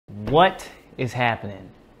What is happening?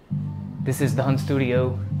 This is the Hunt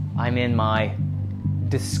Studio. I'm in my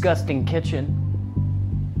disgusting kitchen,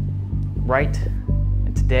 right?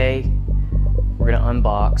 And today we're gonna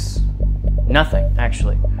unbox nothing,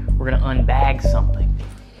 actually. We're gonna unbag something.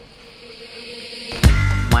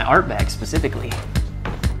 My art bag specifically.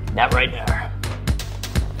 That right there.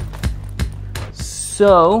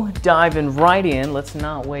 So, diving right in, let's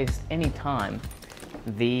not waste any time.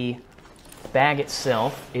 The bag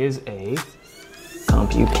itself is a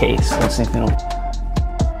Compu case. Let's see if it'll...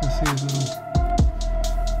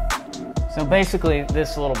 So basically,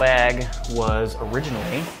 this little bag was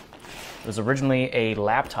originally a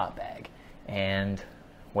laptop bag. And,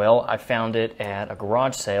 well, I found it at a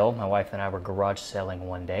garage sale. My wife and I were garage selling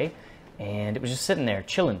one day. And it was just sitting there,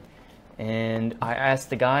 chilling. And I asked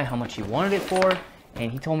the guy how much he wanted it for.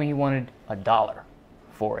 And he told me he wanted $1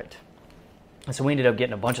 for it. And so we ended up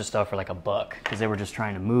getting a bunch of stuff for like $1 because they were just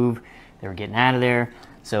trying to move. They were getting out of there.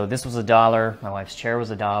 So this was $1. My wife's chair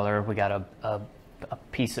was $1. We got a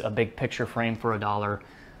big picture frame for $1.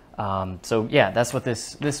 So yeah, that's what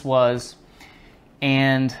this was.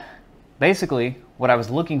 And basically what I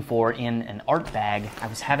was looking for in an art bag, I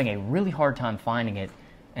was having a really hard time finding it.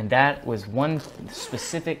 And that was one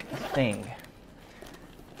specific thing.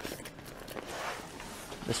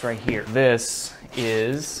 This right here. This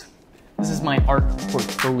is my art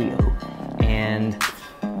portfolio, and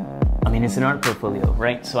I mean it's an art portfolio,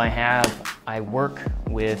 right? So I work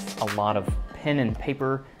with a lot of pen and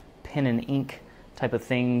paper, pen and ink type of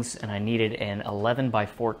things, and I needed an 11 by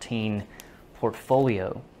 14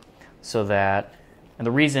 portfolio, so that, and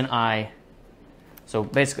the reason so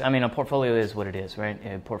basically, I mean, a portfolio is what it is, right?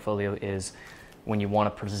 A portfolio is when you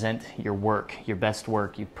want to present your work, your best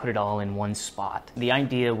work, you put it all in one spot. The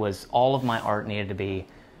idea was all of my art needed to be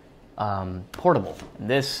portable.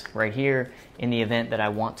 This right here, in the event that I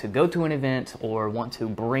want to go to an event or want to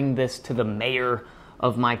bring this to the mayor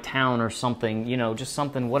of my town or something, you know, just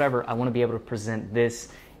something, whatever, I want to be able to present this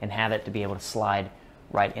and have it to be able to slide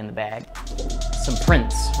right in the bag. Some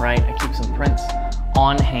prints, right? I keep some prints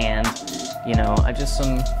on hand, you know,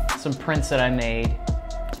 some prints that I made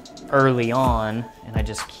early on, and I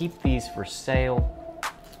just keep these for sale,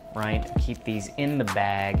 right? I keep these in the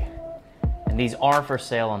bag, and these are for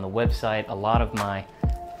sale on the website. A lot of my,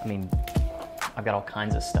 I mean, I've got all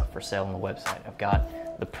kinds of stuff for sale on the website. I've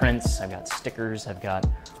got the prints, I've got stickers, I've got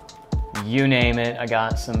you name it. I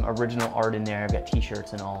got some original art in there, I've got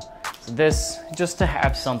t-shirts and all. So this, just to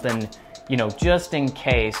have something, you know, just in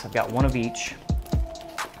case, I've got one of each,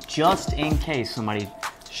 just in case somebody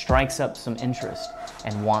strikes up some interest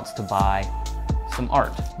and wants to buy some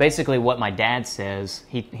art. Basically what my dad says,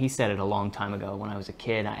 he said it a long time ago when I was a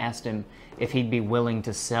kid. I asked him if he'd be willing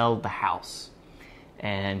to sell the house.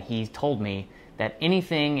 And he told me that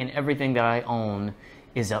anything and everything that I own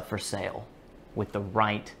is up for sale with the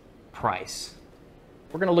right price.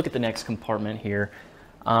 We're gonna look at the next compartment here.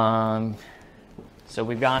 So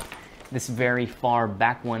we've got this very far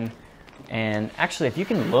back one. And actually, if you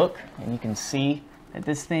can look and you can see that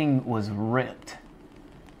this thing was ripped.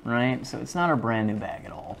 Right, so it's not a brand new bag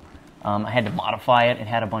at all. I had to modify it. It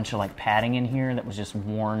had a bunch of like padding in here that was just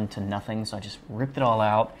worn to nothing, so I just ripped it all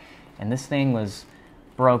out. And this thing was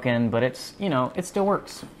broken, but it's, you know, it still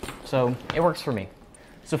works. So it works for me.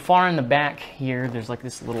 So far in the back here, there's like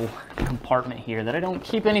this little compartment here that I don't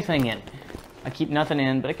keep anything in. I keep nothing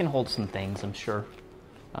in, but it can hold some things, I'm sure.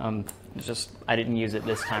 It's just, I didn't use it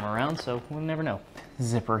this time around, so we'll never know.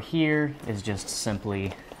 Zipper here is just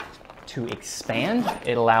simply to expand.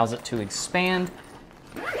 It allows it to expand,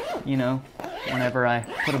 you know, whenever I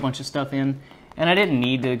put a bunch of stuff in. And I didn't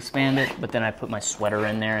need to expand it, but then I put my sweater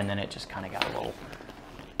in there and then it just kind of got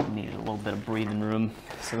needed a little bit of breathing room.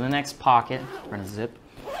 So the next pocket, we're gonna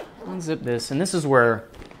unzip this, and this is where,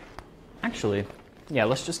 actually, yeah,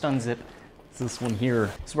 let's just unzip this one here.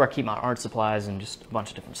 This is where I keep my art supplies and just a bunch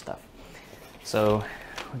of different stuff. So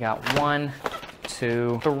we got 1,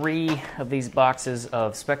 2, 3 of these boxes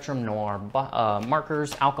of Spectrum Noir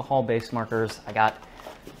markers, alcohol-based markers. I got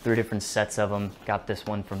 3 different sets of them. Got this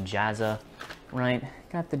one from Jazza, right?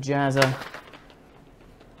 Got the Jazza.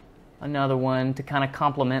 Another one to kind of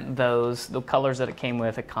complement those. The colors that it came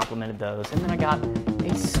with, it complemented those. And then I got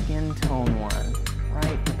a skin tone one,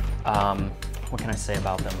 right? What can I say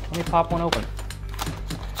about them? Let me pop one open.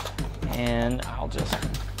 And I'll just,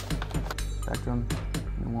 Spectrum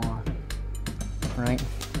Noir. Right,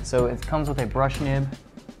 so it comes with a brush nib,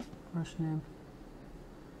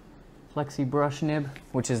 flexi brush nib,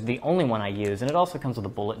 which is the only one I use, and it also comes with a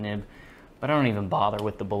bullet nib, but I don't even bother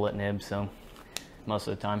with the bullet nib, so most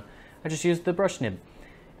of the time I just use the brush nib.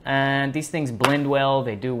 And these things blend well,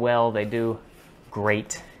 they do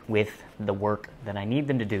great with the work that I need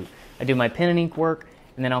them to do. I do my pen and ink work,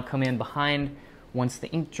 and then I'll come in behind once the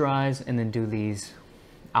ink dries and then do these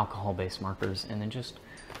alcohol-based markers, and then just,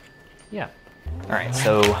 yeah. All right,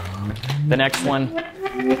 so the next one,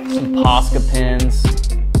 some Posca pens,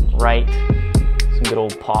 right? Some good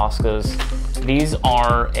old Poscas. These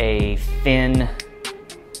are a thin,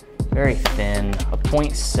 very thin, a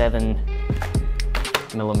 0.7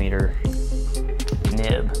 millimeter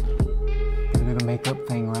nib. Gonna do the makeup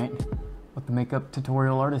thing, right? What the makeup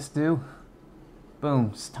tutorial artists do.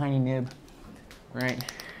 Boom, it's a tiny nib, right?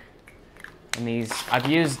 And these, I've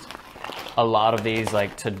used a lot of these,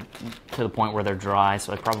 like to the point where they're dry,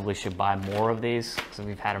 so I probably should buy more of these because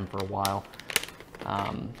we've had them for a while.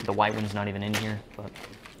 The white one's not even in here, but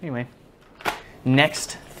anyway.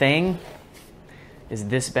 Next thing is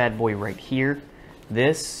this bad boy right here.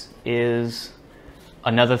 This is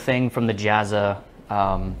another thing from the Jazza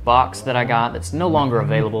box that I got that's no longer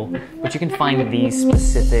available, but you can find these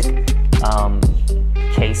specific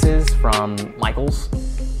cases from Michaels.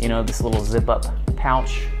 You know, this little zip up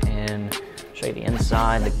pouch, and show you the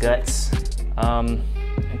inside, the guts.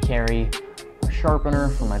 I carry a sharpener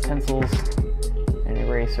for my pencils, an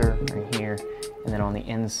eraser right here, and then on the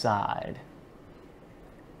inside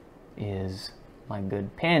is my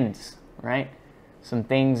good pens, right? Some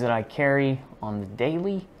things that I carry on the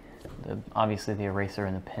daily. Obviously the eraser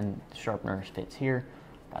and the pen sharpener fits here.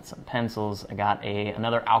 Got some pencils. I got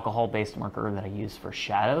another alcohol-based marker that I use for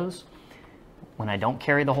shadows. When I don't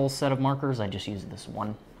carry the whole set of markers, I just use this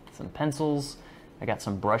one. Some pencils. I got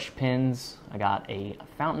some brush pens. I got a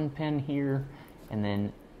fountain pen here, and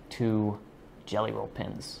then 2 Jelly Roll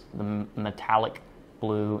pens. The metallic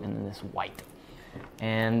blue and then this white.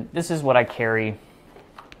 And this is what I carry.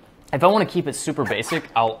 If I want to keep it super basic,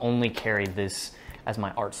 I'll only carry this as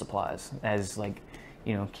my art supplies. As like,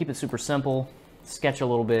 you know, keep it super simple, sketch a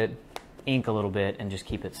little bit, ink a little bit, and just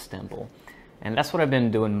keep it simple. And that's what I've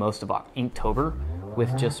been doing most of Inktober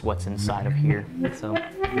with just what's inside of here. So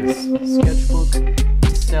this sketchbook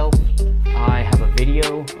itself, I have a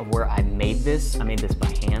video of where I made this. I made this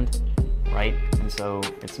by hand, right? And so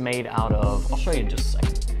it's made out of, I'll show you in just a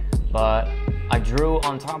second. But I drew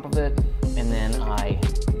on top of it, and then I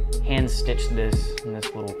hand stitched this, and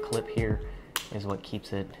this little clip here is what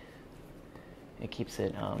keeps it. It keeps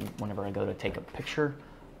it whenever I go to take a picture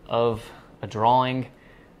of a drawing,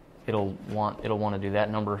 it'll want to do that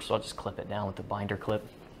number, so I'll just clip it down with the binder clip.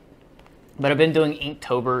 But I've been doing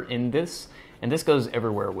Inktober in this, and this goes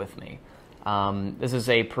everywhere with me. This is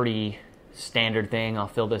a pretty standard thing. I'll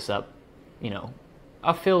fill this up, you know,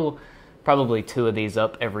 I'll fill probably 2 of these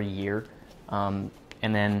up every year. And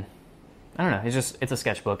then, I don't know, it's a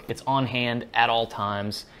sketchbook. It's on hand at all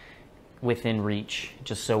times, within reach,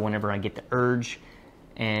 just so whenever I get the urge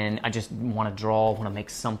and I just want to draw, want to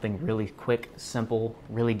make something really quick, simple,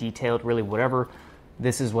 really detailed, really whatever,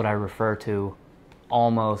 this is what I refer to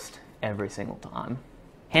almost every single time.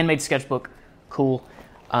 Handmade sketchbook, cool.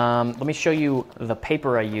 Let me show you the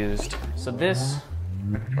paper I used. So this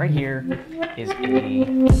right here is a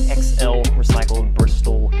XL recycled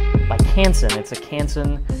Bristol by Canson. It's a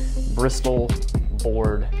Canson Bristol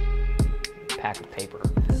board pack of paper.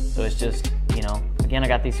 So it's just, you know, again, I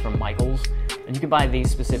got these from Michaels, and you can buy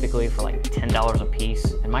these specifically for like $10 a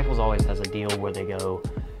piece. And Michaels always has a deal where they do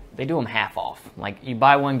them half off. Like you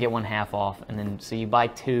buy one, get one half off, and then so you buy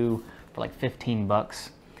 2 for like 15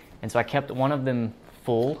 bucks. And so I kept one of them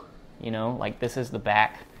full, you know, like this is the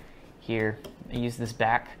back here. I use this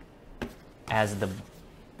back as the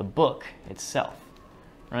book itself,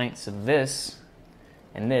 right? So this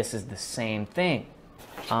and this is the same thing.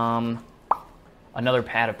 Another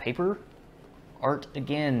pad of paper, art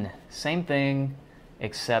again, same thing,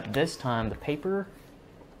 except this time the paper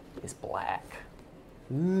is black.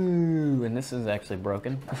 Ooh, and this is actually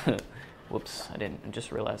broken. Whoops, I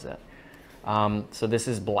just realized that. So this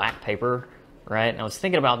is black paper, right? And I was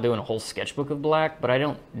thinking about doing a whole sketchbook of black, but I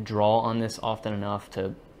don't draw on this often enough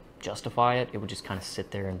to justify it. It would just kind of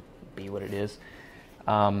sit there and be what it is.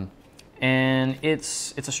 And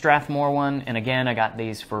it's a Strathmore one, and again, I got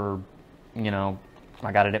these for, you know,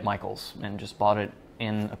 I got it at Michael's and just bought it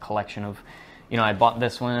in a collection of, you know, I bought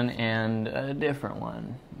this one and a different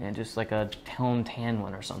one, and just like a tone tan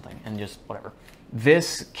one or something, and just whatever.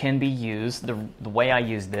 This can be used, the way I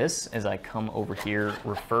use this is I come over here,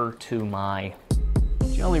 refer to my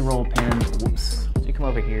Jelly Roll pen, whoops. So you come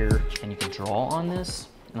over here and you can draw on this,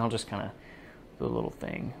 and I'll just kind of do a little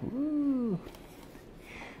thing. Woo.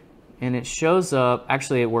 And it shows up,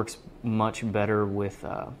 actually it works much better with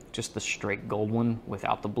just the straight gold one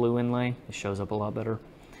without the blue inlay. It shows up a lot better.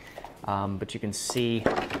 but you can see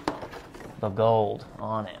the gold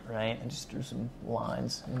on it, right? I just drew some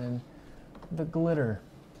lines, and then the glitter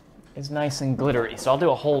is nice and glittery. So I'll do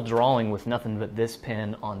a whole drawing with nothing but this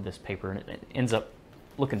pen on this paper, and it ends up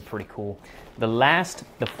looking pretty cool. The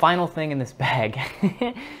final thing in this bag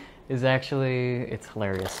is actually, it's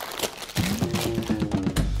hilarious.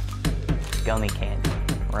 Gummy candy,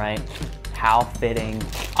 right? How fitting.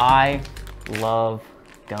 I love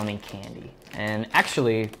gummy candy. And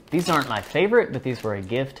actually, these aren't my favorite, but these were a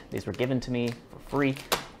gift. These were given to me for free.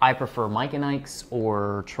 I prefer Mike and Ike's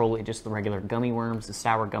or Trolli, just the regular gummy worms, the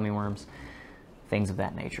sour gummy worms, things of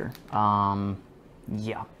that nature.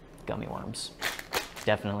 Yeah, gummy worms.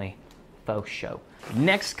 Definitely faux show.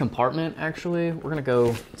 Next compartment, actually, we're gonna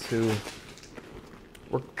go to,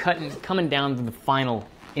 coming down to the final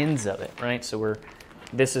ends of it, right? So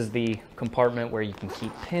this is the compartment where you can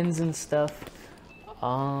keep pins and stuff.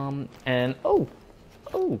 And oh,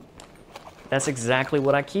 that's exactly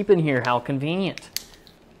what I keep in here. How convenient.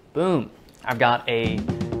 Boom. I've got a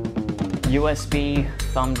USB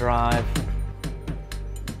thumb drive,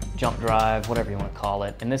 jump drive, whatever you want to call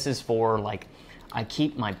it. And this is for, like, I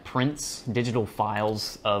keep my prints, digital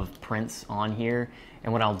files of prints on here.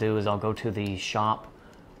 And what I'll do is I'll go to the shop,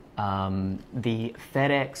 the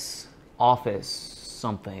FedEx office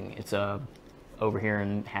something. It's over here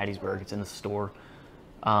in Hattiesburg. It's in the store.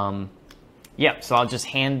 Yeah, so I'll just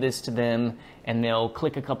hand this to them, and they'll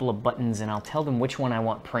click a couple of buttons, and I'll tell them which one I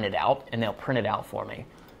want printed out, and they'll print it out for me.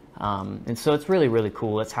 And so it's really, really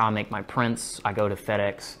cool. That's how I make my prints. I go to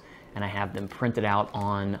FedEx, and I have them printed out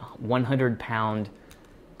on 100-pound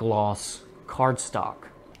gloss cardstock.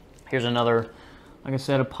 Here's another, like I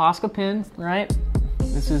said, a Posca pen, right?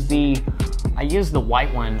 This is I use the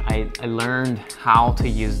white one. I learned how to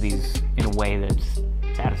use these in a way that's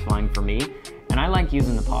satisfying for me. And I like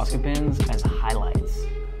using the Posca pens as highlights.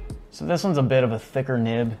 So this one's a bit of a thicker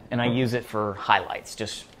nib, and I use it for highlights.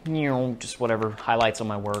 Just, you know, just whatever highlights on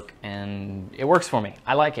my work, and it works for me.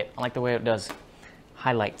 I like it. I like the way it does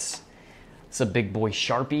highlights. It's a big boy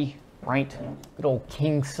Sharpie, right? Good old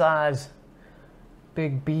king size,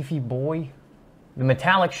 big beefy boy. The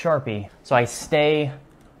metallic Sharpie. So I stay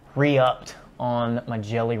re-upped on my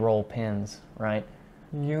Jelly Roll pens, right?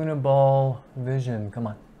 Uniball Vision, come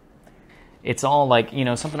on. It's all like, you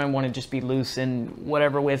know, something I want to just be loose and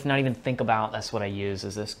whatever with, not even think about. That's what I use,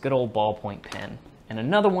 is this good old ballpoint pen. And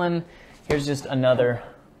another one, here's just another.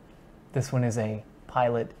 This one is a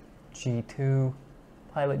Pilot G2.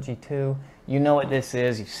 Pilot G2. You know what this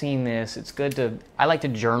is. You've seen this. It's good to, I like to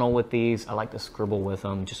journal with these. I like to scribble with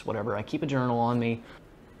them, just whatever. I keep a journal on me.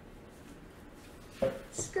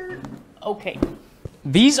 Skirt. Okay.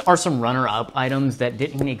 These are some runner-up items that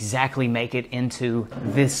didn't exactly make it into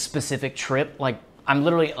this specific trip. Like, I'm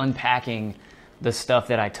literally unpacking the stuff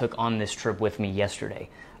that I took on this trip with me yesterday.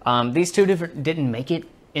 These two didn't make it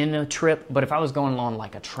in a trip, but if I was going on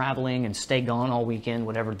like a traveling and stay gone all weekend,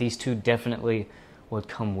 whatever, these two definitely would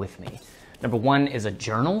come with me. Number one is a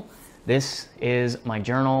journal. This is my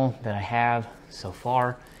journal that I have so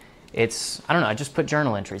far. It's, I don't know, I just put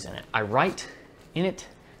journal entries in it. I write in it.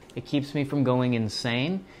 It keeps me from going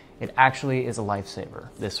insane. It actually is a lifesaver.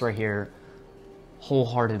 This right here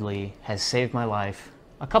wholeheartedly has saved my life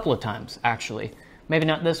a couple of times, actually. Maybe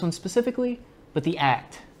not this one specifically, but the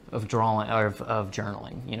act of drawing, or of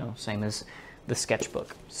journaling, you know, same as the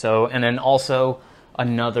sketchbook. So, and then also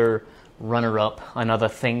another runner-up, another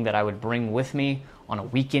thing that I would bring with me on a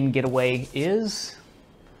weekend getaway is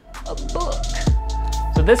a book.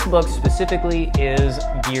 So this book specifically is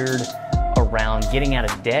geared around getting out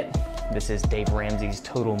of debt. This is Dave Ramsey's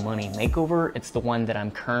Total Money Makeover. It's the one that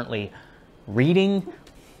I'm currently reading.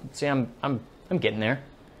 See, I'm getting there,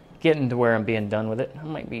 getting to where I'm being done with it.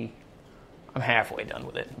 I'm halfway done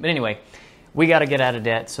with it. But anyway, we got to get out of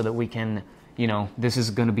debt so that we can, you know, this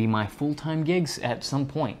is going to be my full-time gigs at some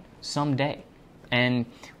point, someday. And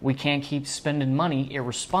we can't keep spending money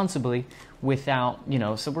irresponsibly without, you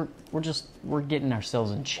know, so we're getting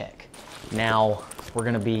ourselves in check. Now we're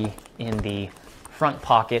going to be in the front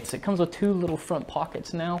pockets. It comes with two little front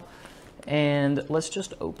pockets now. And let's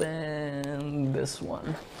just open this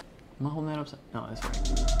one. Am I holding that upside? No, that's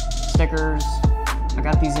right. Stickers. I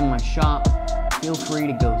got these in my shop. Feel free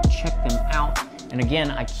to go check them out. And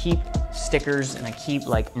again, I keep stickers and I keep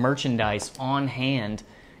like merchandise on hand,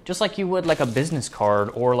 just like you would like a business card,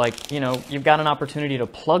 or like, you know, you've got an opportunity to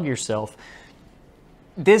plug yourself.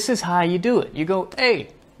 This is how you do it. You go, hey,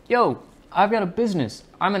 yo, I've got a business.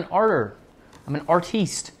 I'm an artist. I'm an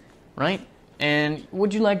artiste, right? And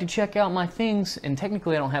would you like to check out my things? And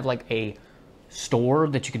technically I don't have like a store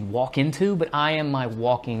that you can walk into, but I'm a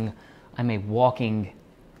walking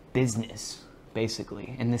business,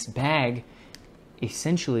 basically. And this bag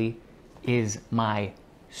essentially is my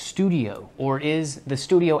studio, or is the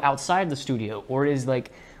studio outside the studio, or is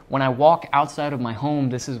like when I walk outside of my home,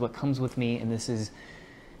 this is what comes with me, and this is,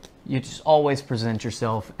 you just always present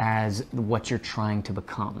yourself as what you're trying to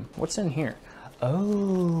become. What's in here?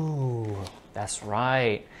 Oh, that's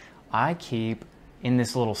right. I keep, in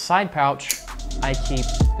this little side pouch, I keep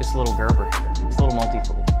this little Gerber here, this little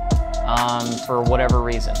multi-tool. For whatever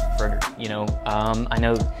reason, I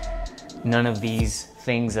know none of these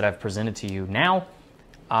things that I've presented to you now,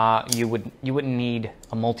 you wouldn't need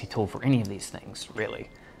a multi-tool for any of these things, really.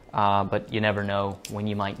 But you never know when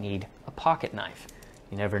you might need a pocket knife.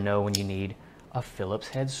 You never know when you need a Phillips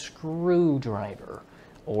head screwdriver,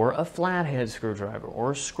 or a flathead screwdriver,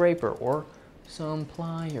 or a scraper, or some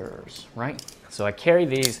pliers, right? So I carry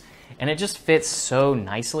these, and it just fits so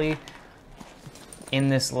nicely in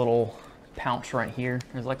this little pouch right here.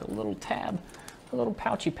 There's like a little tab, a little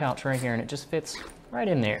pouchy pouch right here, and it just fits right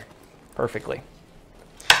in there perfectly.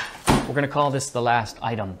 We're gonna call this the last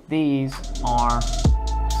item. These are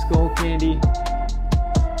Skullcandy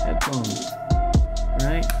headphones,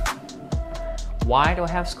 right? Why do I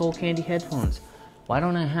have Skullcandy headphones? Why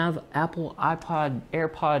don't I have Apple iPod,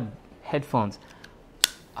 AirPod headphones?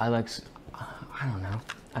 I don't know.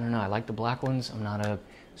 I like the black ones. I'm not a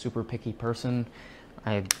super picky person.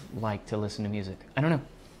 I like to listen to music. I don't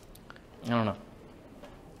know.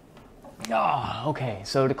 Oh, okay,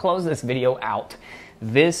 so to close this video out,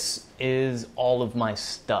 this is all of my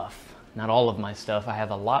stuff. Not all of my stuff. I have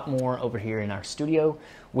a lot more over here in our studio,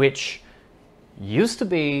 which used to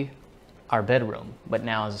be our bedroom, but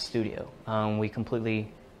now is a studio. We completely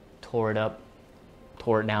tore it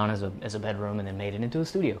down as a bedroom, and then made it into a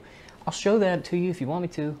studio. I'll show that to you if you want me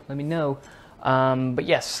to. Let me know. But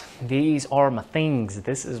yes, these are my things.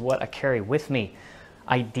 This is what I carry with me.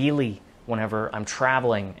 Ideally, whenever I'm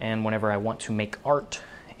traveling and whenever I want to make art,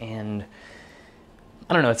 and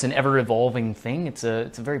I don't know, it's an ever-evolving thing. It's a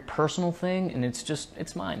very personal thing, and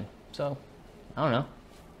it's mine. So, I don't know.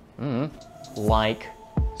 Like,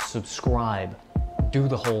 subscribe, do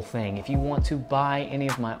the whole thing. If you want to buy any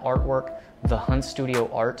of my artwork,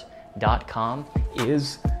 thehuntstudioart.com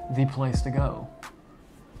is the place to go.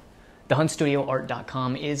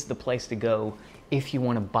 Thehuntstudioart.com is the place to go if you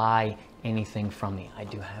want to buy anything from me. I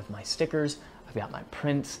do have my stickers, I've got my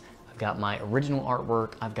prints, I've got my original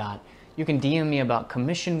artwork, you can DM me about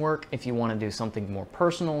commission work if you want to do something more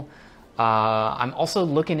personal. I'm also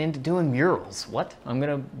looking into doing murals. What? I'm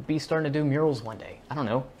going to be starting to do murals one day. I don't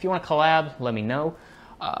know. If you want to collab, let me know.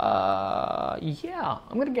 Yeah,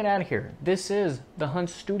 I'm going to get out of here. This is The Hunt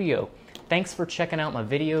Studio. Thanks for checking out my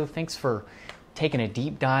video. Thanks for taking a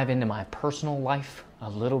deep dive into my personal life, a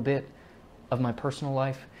little bit of my personal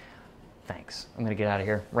life. Thanks. I'm going to get out of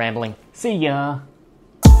here rambling. See ya.